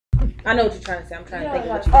I know what you're trying to say. I'm trying to think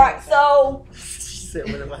of what you're All right, trying to say. so Said,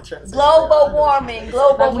 what am I trying to say? global warming,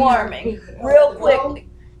 real quickly.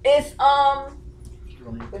 It's first I'm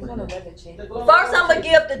gonna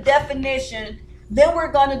give the definition, then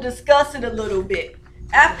we're gonna discuss it a little bit.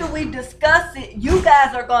 After we discuss it, you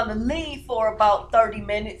guys are gonna leave for about 30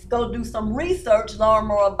 minutes, go do some research, learn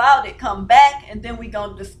more about it, come back, and then we're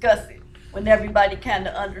gonna discuss it when everybody kind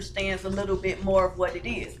of understands a little bit more of what it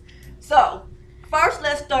is. So, first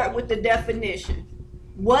let's start with the definition.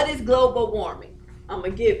 What is global warming? I'm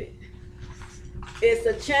gonna give it. It's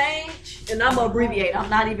a change, and I'm gonna abbreviate, I'm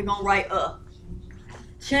not even gonna write up.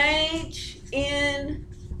 Change in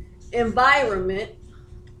environment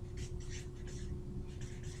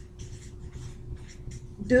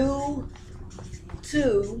due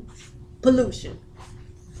to pollution.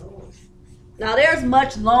 Now there's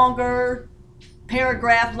much longer,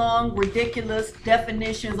 paragraph long, ridiculous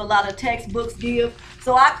definitions a lot of textbooks give.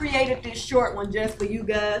 So I created this short one just for you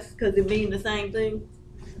guys because it means the same thing.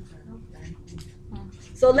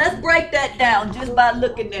 So let's break that down just by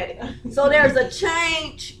looking at it. So there's a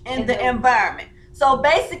change in the environment. So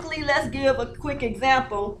basically, let's give a quick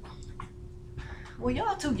example. Well,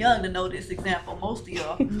 y'all too young to know this example, most of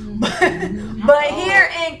y'all. But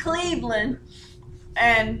here in Cleveland,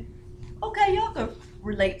 and okay, y'all can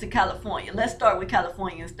relate to California. Let's start with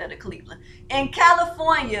California instead of Cleveland. In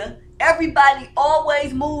California, everybody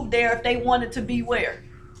always moved there if they wanted to be where?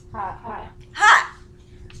 Hot.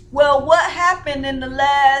 Well, what happened in the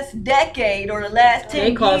last decade or the last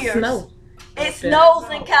 10 years? Snow. It snows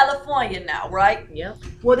in California now, right? Yep.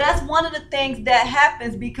 Well, that's one of the things that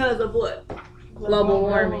happens because of what? Global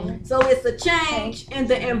warming. So it's a change in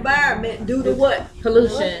the environment due to what?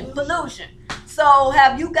 Pollution. Pollution. So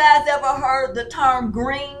have you guys ever heard the term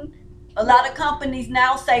green? A lot of companies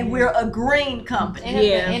now say we're a green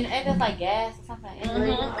company. And it's like gas or something.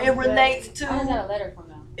 It relates to. I got a letter from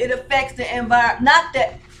them. It affects the environment.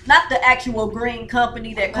 Not the actual green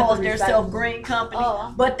company that calls themselves green company,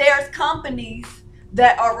 but there's companies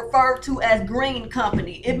that are referred to as green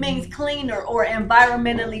company. It means cleaner or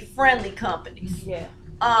environmentally friendly companies. Yeah.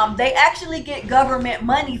 They actually get government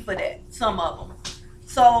money for that, some of them.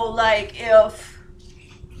 So like if,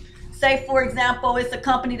 say for example, it's a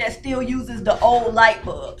company that still uses the old light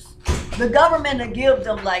bulbs. The government will give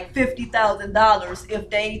them like $50,000 if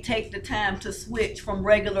they take the time to switch from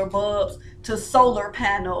regular bulbs to solar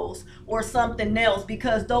panels or something else,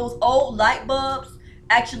 because those old light bulbs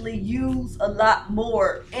actually use a lot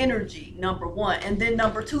more energy, number one. And then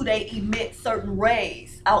number two, they emit certain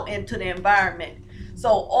rays out into the environment. So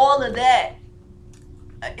all of that,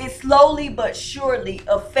 it slowly but surely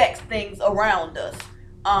affects things around us.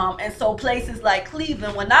 And so places like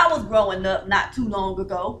Cleveland, when I was growing up not too long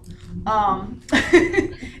ago,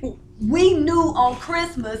 we knew on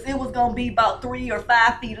Christmas it was going to be about 3 or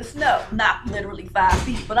 5 feet of snow. Not literally 5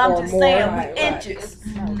 feet, but I'm just saying inches.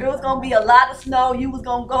 There was going to be a lot of snow. You was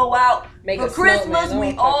going to go out. For Christmas,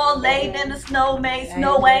 we all laid in the snow, made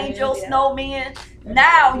snow angels, snowmen.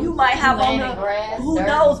 Now you might have on who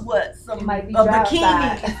knows what, a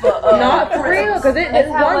bikini for Not for real, because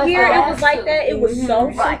one year it was like that. It was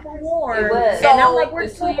so super warm. And I'm like,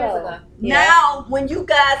 where's 2 years ago? Now, when you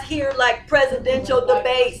guys hear like presidential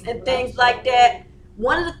debates and things like that,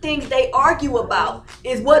 one of the things they argue about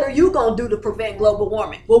is what are you going to do to prevent global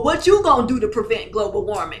warming? Well, what you going to do to prevent global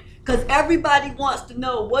warming? Because everybody wants to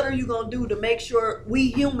know what are you going to do to make sure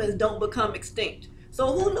we humans don't become extinct.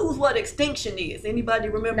 So who knows what extinction is? Anybody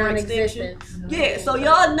remember extinction? Yeah, so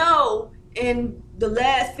y'all know in the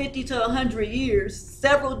last 50 to 100 years,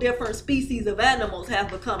 several different species of animals have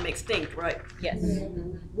become extinct, right? Yes.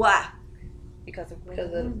 Why? Because of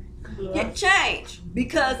It changed.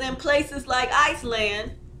 Because in places like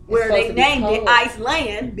Iceland, where they named it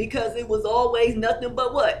Iceland because it was always nothing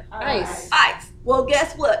but what? Ice. Ice. Well,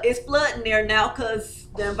 guess what? It's flooding there now because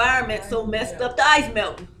the environment's so messed up, the ice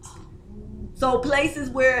melting. So places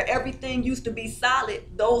where everything used to be solid,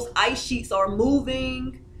 those ice sheets are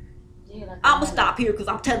moving. I'm going to stop here because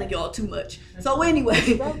I'm telling y'all too much. So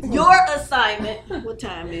anyway, your assignment, what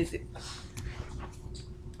time is it?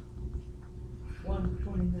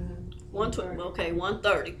 1:29. Okay,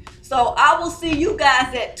 1:30. So I will see you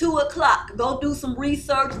guys at 2 o'clock. Go do some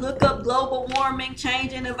research, look up global warming,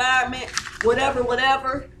 changing environment, whatever.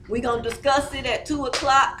 We're going to discuss it at 2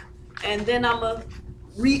 o'clock, and then I'm going to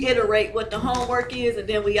reiterate what the homework is, and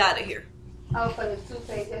then we out of here. Oh, for the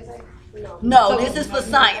 2-page essay? No, this is for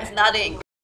science, not English.